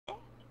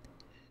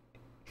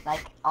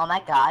Like, oh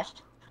my gosh,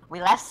 we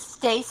left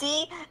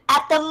Stacy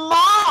at the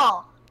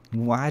mall!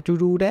 Why'd you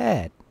do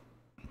that?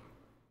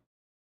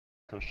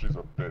 Cause she's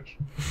a bitch.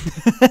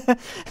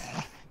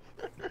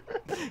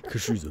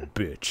 Cause she's a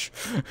bitch.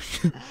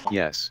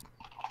 Yes.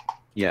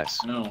 Yes.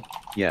 No.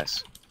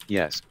 Yes.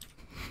 Yes.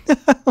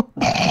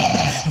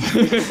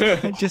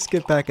 I just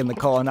get back in the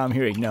call and I'm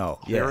hearing no.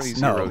 Yes.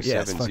 No.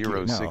 Yes. Fuck you.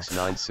 No.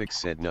 0700696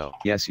 said no.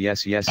 Yes.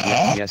 Yes. Yes.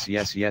 Yes. Yes.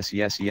 Yes. Yes.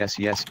 Yes. Yes.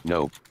 Yes.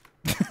 No.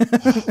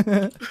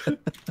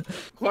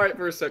 Quiet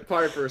for a sec.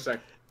 Quiet for a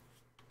sec.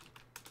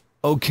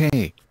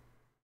 Okay.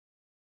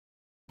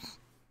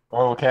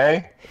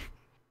 Okay.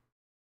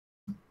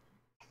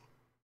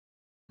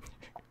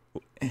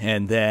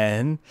 And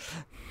then.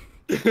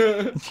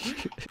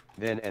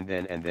 Then and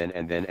then and then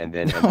and then and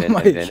then and Oh then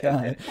my and then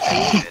God.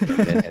 and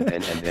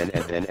then and then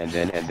and then and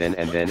then and then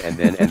and then and then and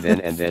then and then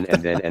and then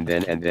and then and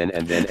then and then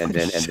and then and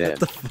then and then. Shut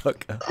the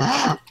fuck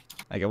up.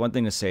 I got one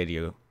thing to say to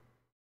you.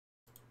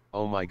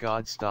 Oh my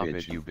God! Stop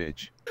it, you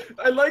bitch!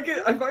 I like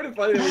it. I find it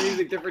funny that we're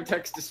using different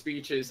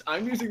text-to-speeches.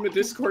 I'm using the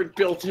Discord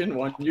built-in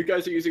one. You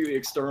guys are using the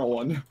external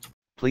one.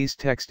 Please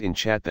text in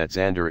chat that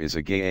Zander is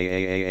a gay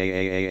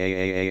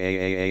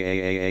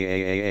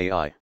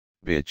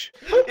bitch.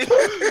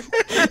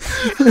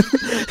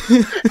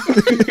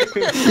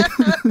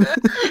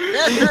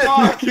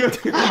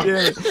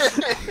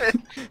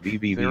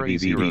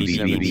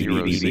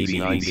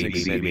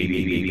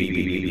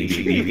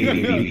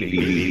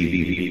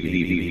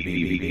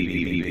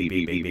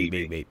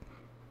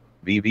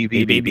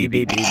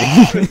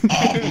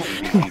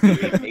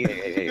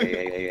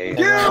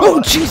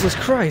 Oh Jesus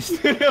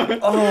Christ!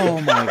 Oh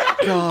my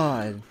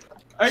God!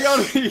 Hang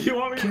on, you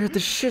want me to... Scared the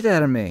shit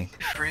out of me.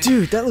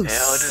 Dude, that looks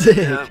sick.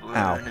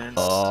 Ow.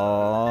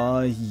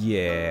 Oh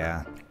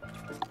yeah.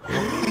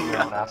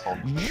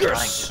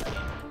 Yes.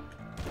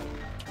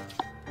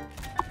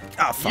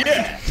 Oh fuck.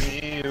 Yeah!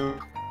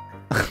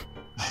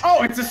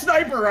 Oh, it's a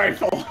sniper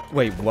rifle!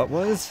 Wait, what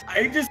was?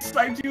 I just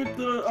sniped you with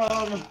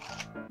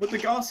the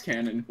Gauss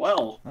cannon.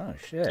 Well. Oh The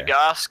shit.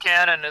 Gauss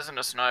cannon isn't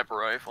a sniper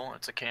rifle,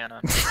 it's a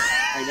cannon.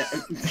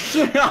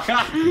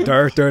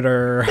 Dur dur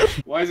dur.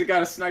 Why has it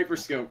got a sniper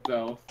scope,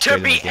 though? To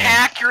be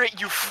accurate,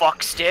 you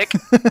fuckstick!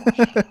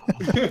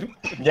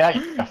 Yeah,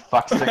 you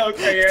fuckstick.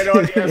 Okay, I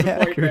know he has a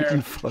point You there.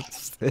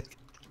 fuckstick.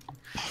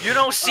 You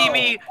don't see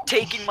me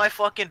taking my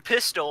fucking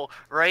pistol,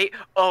 right?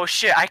 Oh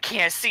shit, I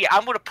can't see.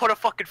 I'm gonna put a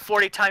fucking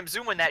 40 times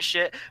zoom in that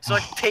shit so I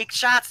can take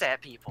shots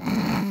at people.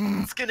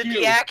 It's gonna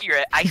be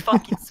accurate, I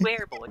fucking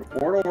swear, boy.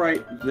 Portal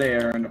right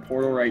there and a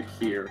portal right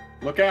here.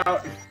 Look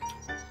out!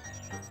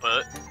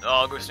 But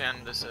I'll go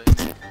stand this side.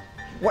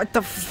 What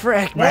the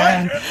frick,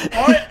 man?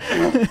 What?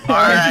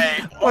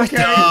 Alright, Okay.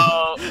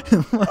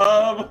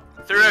 so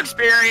through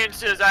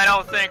experiences, I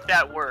don't think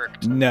that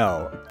worked.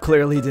 No,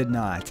 clearly did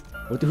not.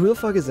 What the, who the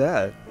fuck is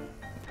that?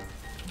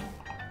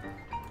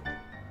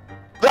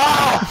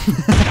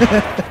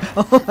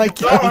 Oh my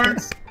God!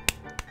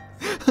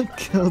 I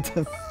killed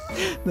him.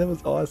 That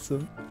was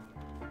awesome.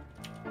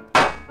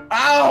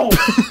 Ow!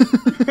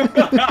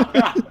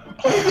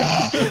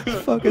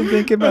 Fucking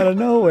think him out of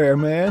nowhere,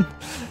 man.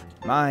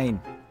 Mine.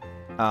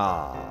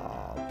 Oh.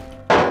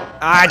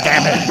 Ah,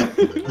 damn it!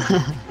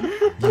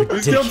 You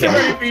There's still too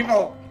many dickhead.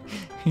 people!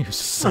 You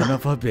son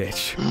of a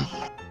bitch.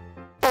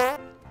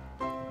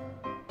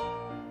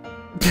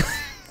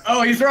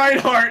 Oh, he's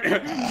Reinhardt!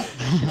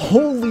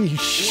 Holy When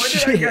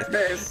shit! did I get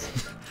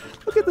this?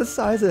 Look at the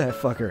size of that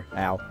fucker.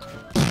 Ow.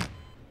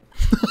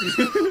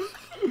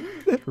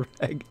 That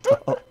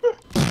ragdoll.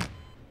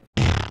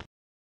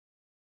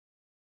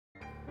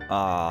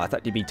 Aw, I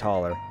thought you'd be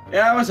taller.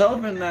 Yeah, I was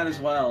hoping that as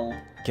well.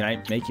 Can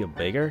I make you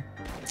bigger?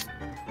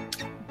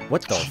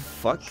 What the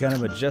fuck kind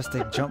of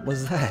majestic jump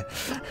was that?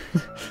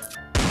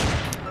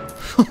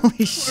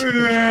 Holy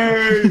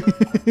shit.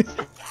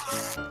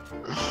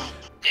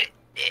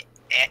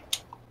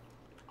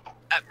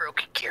 I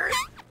broke a carrot.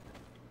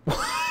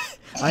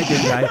 I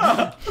did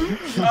that.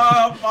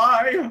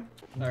 Bye!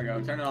 There we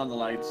go, turn on the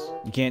lights.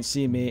 You can't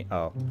see me.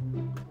 Oh.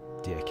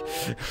 Dick.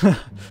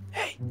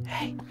 Hey,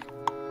 hey.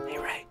 Hey,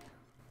 Ray.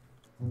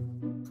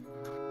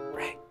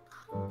 Ray.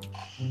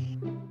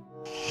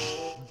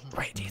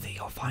 Ray, do you think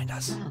he'll find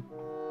us?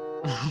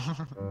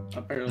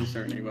 I'm fairly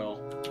certain he will.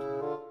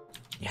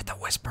 You have to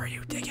whisper,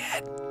 you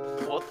dickhead.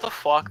 What the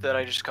fuck did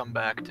I just come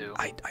back to?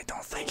 I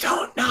don't think.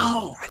 Don't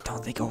know! I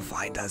don't think he'll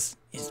find us.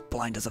 He's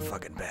blind as a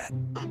fucking bat.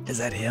 Is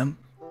that him?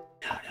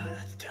 No,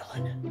 that's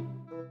Dylan.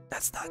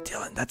 That's not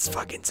Dylan. That's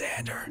fucking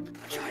Zander. I'm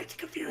trying to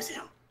confuse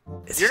him.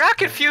 You're not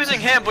confusing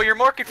him, but you're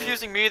more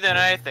confusing me than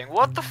anything.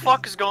 What the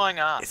fuck is going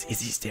on? Is he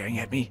staring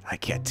at me? I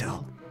can't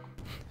tell.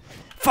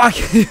 Fuck!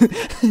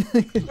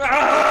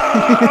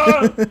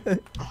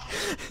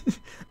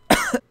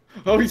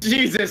 Oh,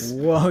 Jesus!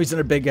 Whoa, he's in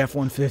a big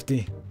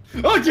F-150.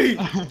 Oh, gee!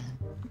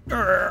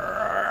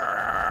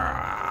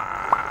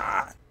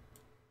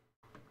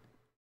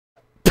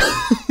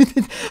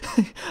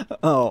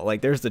 Oh,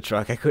 like there's the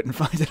truck. I couldn't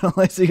find it. All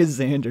I see is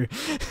Zander.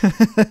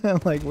 I'm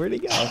like, where'd he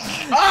go?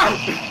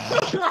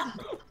 Ah!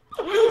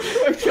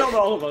 I've killed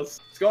all of us.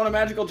 Let's go on a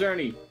magical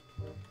journey.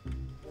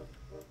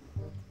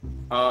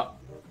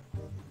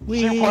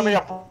 Hugh, point me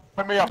up.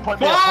 Point me up. Point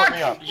me up. Point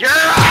me up. You're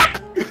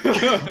up!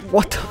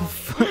 What the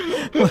fuck?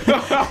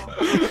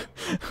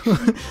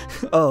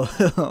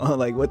 Oh,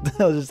 like what the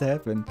hell just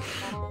happened?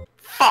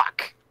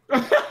 Fuck!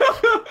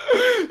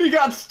 He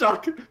got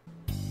stuck.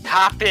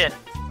 Hop in.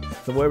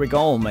 So where we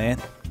going, man?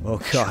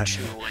 Oh god.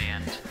 Choo-choo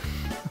land.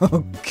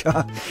 Oh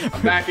god.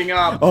 I'm backing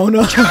up. Oh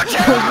no.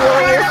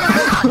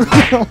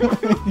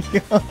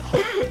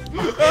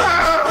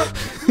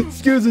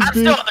 Excuse us, I'm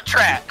dude. still on the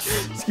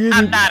tracks. Excuse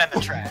I'm me. not in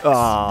the tracks.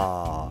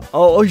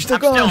 Oh, you're still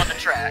I'm going. still on the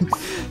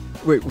tracks.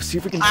 Wait, we'll see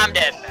if we can. I'm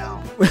dead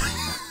now.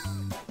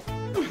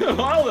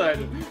 Well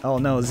then. Oh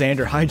no,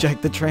 Zander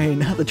hijacked the train.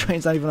 Now the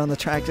train's not even on the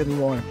tracks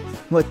anymore.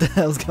 What the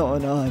hell's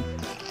going on?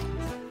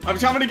 I'm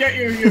coming to get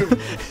you.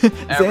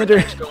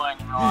 Everything's Zander, going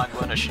wrong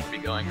when it should be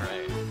going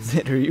right.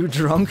 Zander, are you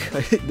drunk?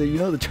 You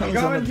know the train's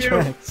on coming, the Hugh.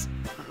 tracks.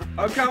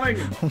 I'm coming.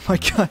 Oh my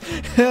god,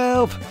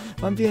 help!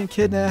 I'm being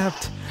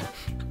kidnapped.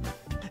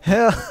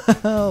 Help!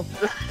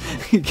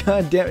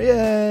 God damn it,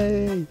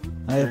 yay!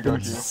 I have go,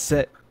 been Hugh.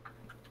 set.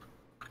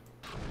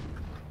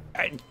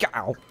 And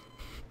go.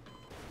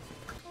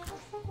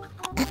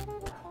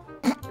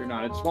 You're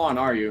not at spawn,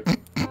 are you?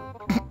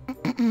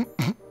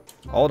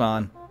 Hold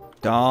on.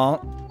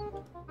 Don't.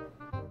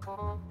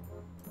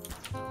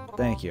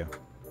 Thank you.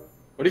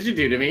 What did you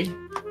do to me?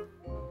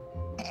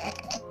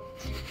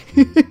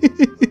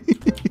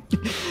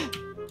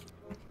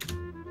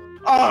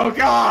 Oh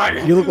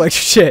god! You look like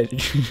shit.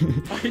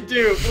 I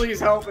do. Please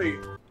help me.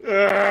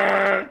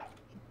 Can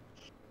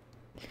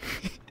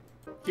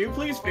you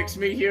please fix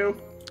me, Hugh?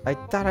 I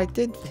thought I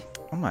did.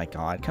 Oh my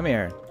god, come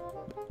here.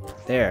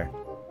 There.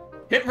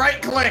 Hit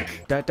right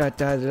click. Alright,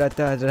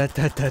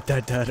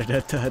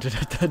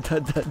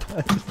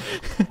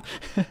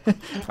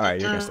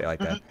 you're gonna stay like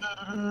that.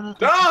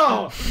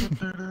 No!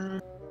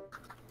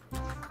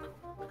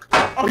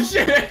 Oh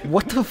shit!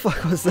 What the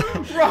fuck was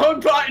that? Wrong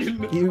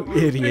button! You I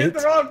hit idiot.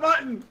 the wrong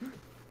button!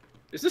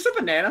 Is this a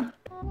banana?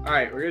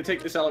 Alright, we're gonna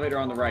take this elevator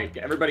on the right.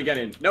 Everybody get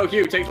in. No,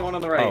 Hugh, take the one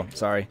on the right. Oh,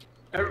 sorry.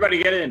 Everybody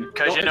get in.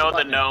 Because Don't you hit know the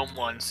button. gnome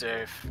one's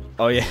safe.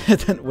 Oh yeah,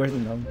 then where's the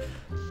number?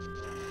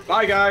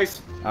 Bye,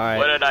 guys. What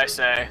Alright. did I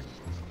say?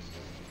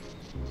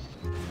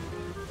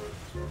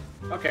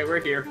 Okay, we're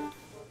here.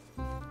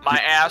 My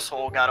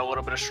asshole got a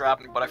little bit of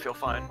shrapnel, but I feel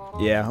fine.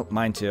 Yeah,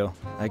 mine too.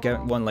 I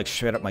got one like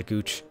straight up my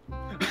gooch.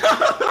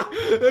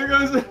 There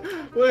goes.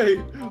 Wait.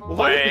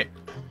 What? Wait,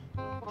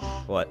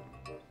 What?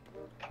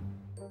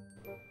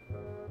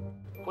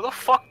 who the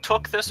fuck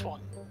took this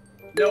one?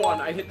 No one.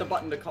 I hit the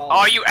button to call.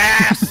 Oh, you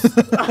ass!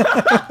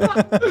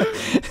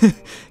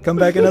 Come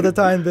back another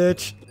time,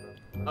 bitch.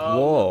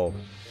 Whoa.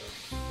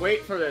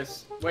 Wait for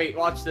this. Wait,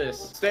 watch this.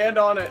 Stand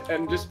on it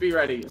and just be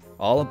ready.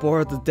 All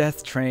aboard the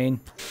death train.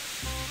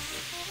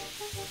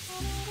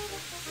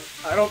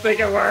 I don't think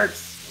it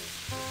works.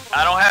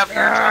 I don't have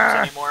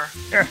eardrums anymore.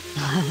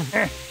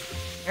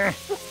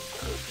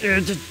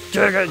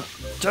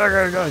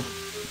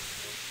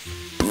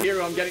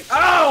 Here, I'm getting.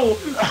 Ow!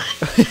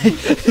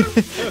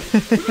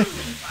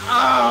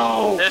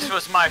 Ow! This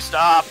was my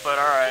stop, but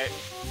alright.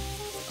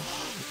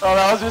 Oh,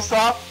 that was your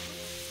stop?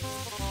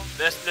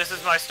 This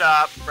is my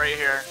stop, right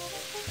here.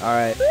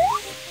 Alright.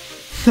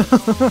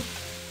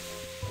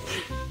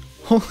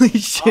 Holy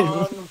shit.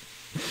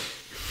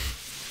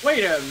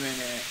 Wait a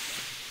minute.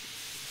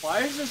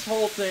 Why is this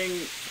whole thing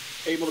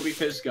able to be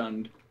fizz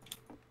gunned?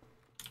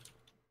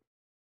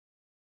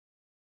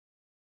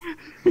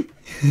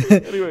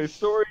 Anyway,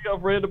 story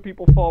of random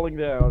people falling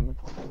down,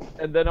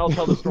 and then I'll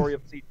tell the story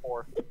of Seat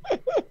 4.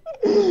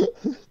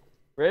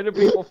 Random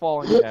people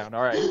falling down.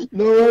 All right.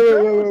 No,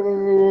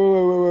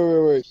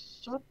 wait.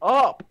 Shut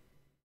up.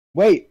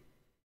 Wait.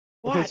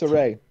 What? Okay, so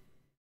Ray,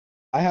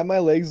 I have my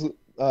legs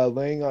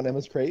laying on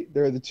Emma's crate.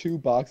 There are the two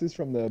boxes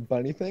from the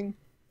bunny thing.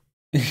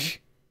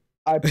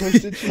 I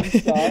pushed it to the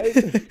side.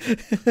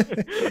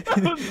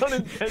 That was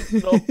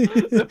unintentional.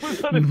 That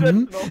was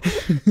unintentional.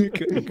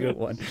 Good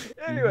one.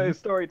 Anyway,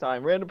 story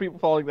time. Random people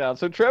falling down.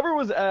 So Trevor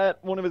was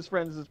at one of his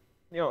friends.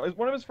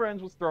 One of his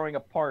friends was throwing a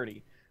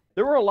party.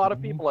 There were a lot of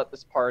people at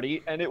this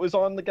party, and it was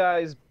on the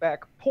guy's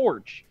back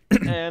porch,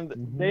 and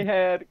they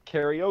had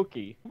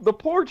karaoke. The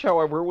porch,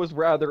 however, was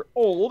rather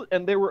old,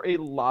 and there were a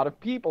lot of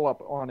people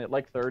up on it,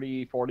 like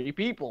 30, 40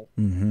 people.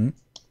 Mm-hmm.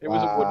 It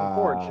was a wooden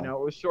porch, it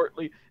was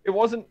it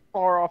wasn't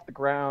far off the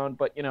ground,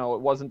 but, it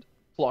wasn't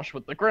flush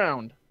with the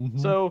ground.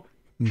 So,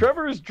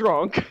 Trevor's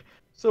drunk,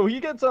 so he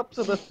gets up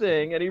to the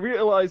thing, and he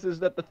realizes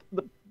that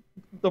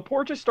the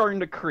porch is starting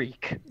to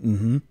creak.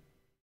 Mm-hmm.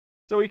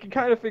 So he can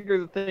kind of figure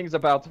the thing's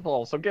about to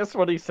fall. So guess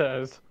what he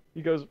says?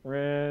 He goes,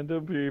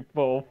 random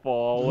people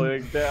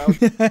falling down.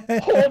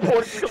 Whole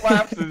porch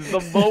collapses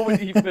the moment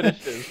he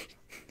finishes.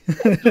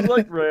 Just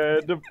like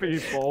random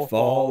people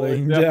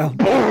Falling down.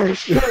 Oh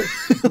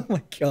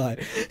my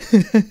god.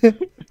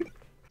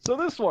 So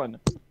this one,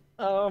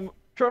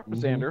 Trevor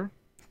Zander.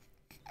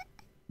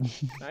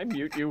 I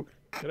mute you.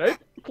 Can I?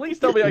 Please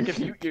tell me I can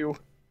mute you.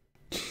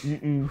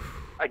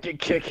 I can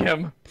kick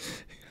him.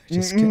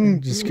 Just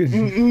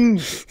kidding.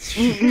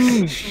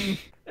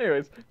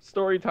 Anyways,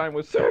 story time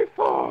was so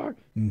far.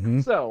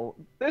 Mm-hmm. So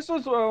this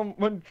was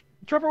when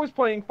Trevor was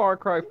playing Far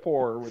Cry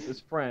 4 with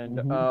his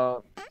friend.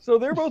 So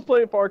they're both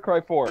playing Far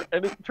Cry 4,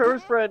 and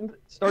Trevor's friend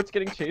starts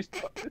getting chased.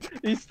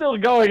 He's still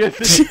going. As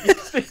he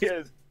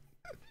is.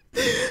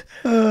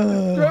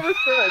 Trevor's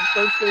friend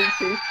starts getting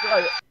chased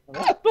by.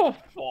 What the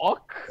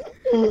fuck?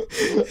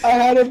 I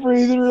had to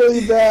breathe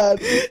really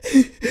bad.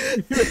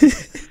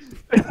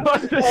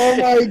 Oh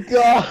my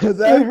god,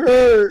 that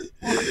hurt.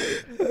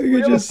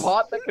 We have a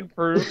pot that can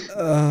prove.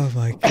 Oh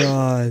my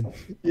god.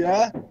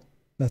 Yeah?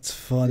 That's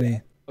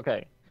funny.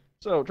 Okay,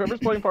 so Trevor's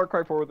playing Far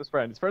Cry 4 with his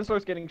friend. His friend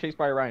starts getting chased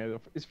by a rhino.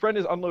 His friend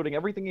is unloading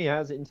everything he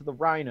has into the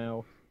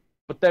rhino,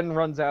 but then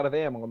runs out of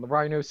ammo, and the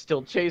rhino's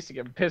still chasing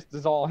him, pissed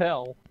as all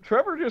hell.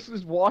 Trevor just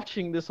is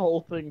watching this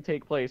whole thing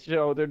take place. You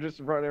know, they're just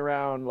running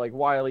around like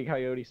Wile E.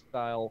 Coyote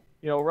style.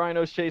 You know,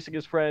 Rhino's chasing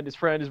his friend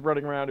is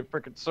running around in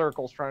frickin'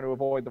 circles trying to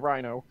avoid the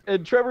rhino.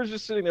 And Trevor's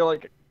just sitting there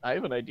like, I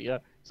have an idea.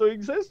 So he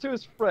says to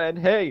his friend,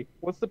 hey,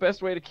 what's the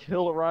best way to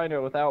kill a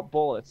rhino without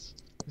bullets?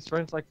 His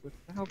friend's like,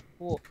 without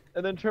bullets?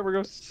 And then Trevor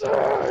goes,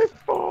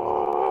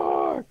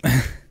 fuck!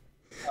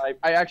 I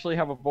actually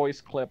have a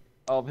voice clip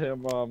of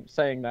him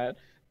saying that.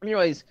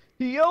 Anyways,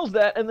 he yells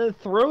that and then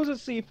throws a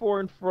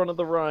C4 in front of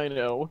the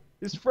rhino.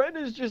 His friend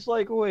is just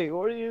like, wait,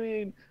 what do you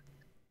mean?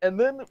 And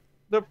then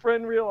the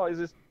friend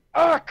realizes,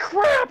 ah,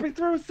 crap! He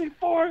throws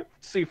C4!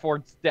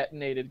 C4's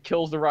detonated,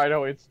 kills the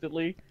rhino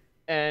instantly,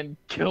 and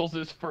kills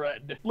his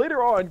friend.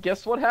 Later on,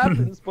 guess what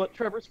happens? But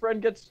Trevor's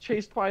friend gets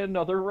chased by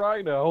another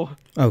rhino.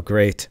 Oh,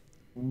 great.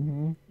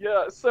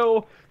 Yeah,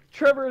 so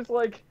Trevor's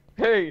like,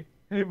 hey,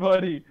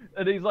 buddy.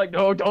 And he's like,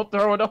 no, don't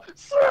throw it up.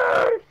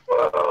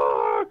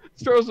 C4!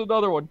 Throws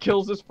another one,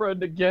 kills his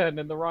friend again,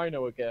 and the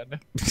rhino again.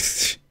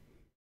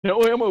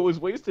 No ammo was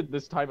wasted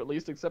this time, at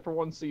least, except for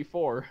one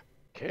C4.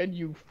 Can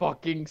you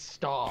fucking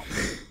stop?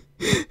 How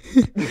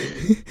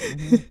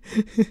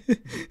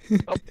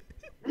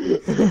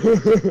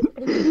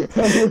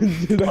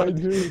did I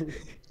do?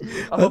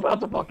 I'm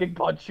about to fucking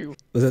punch you.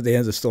 Was that the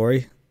end of the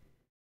story?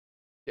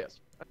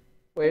 Yes.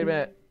 Wait a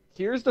minute.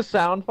 Here's the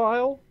sound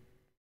file.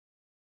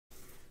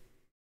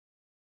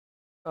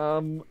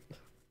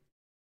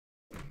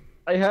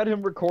 I had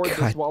him record this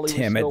God while he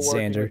damn it, was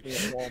still working Zander. with me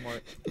at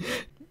Walmart.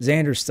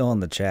 Xander's still in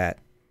the chat.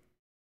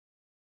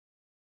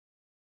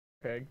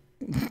 Okay.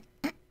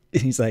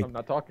 He's like, I'm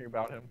not talking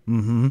about him.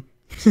 mm-hmm.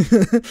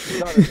 He's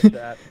not in the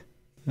chat.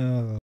 Oh.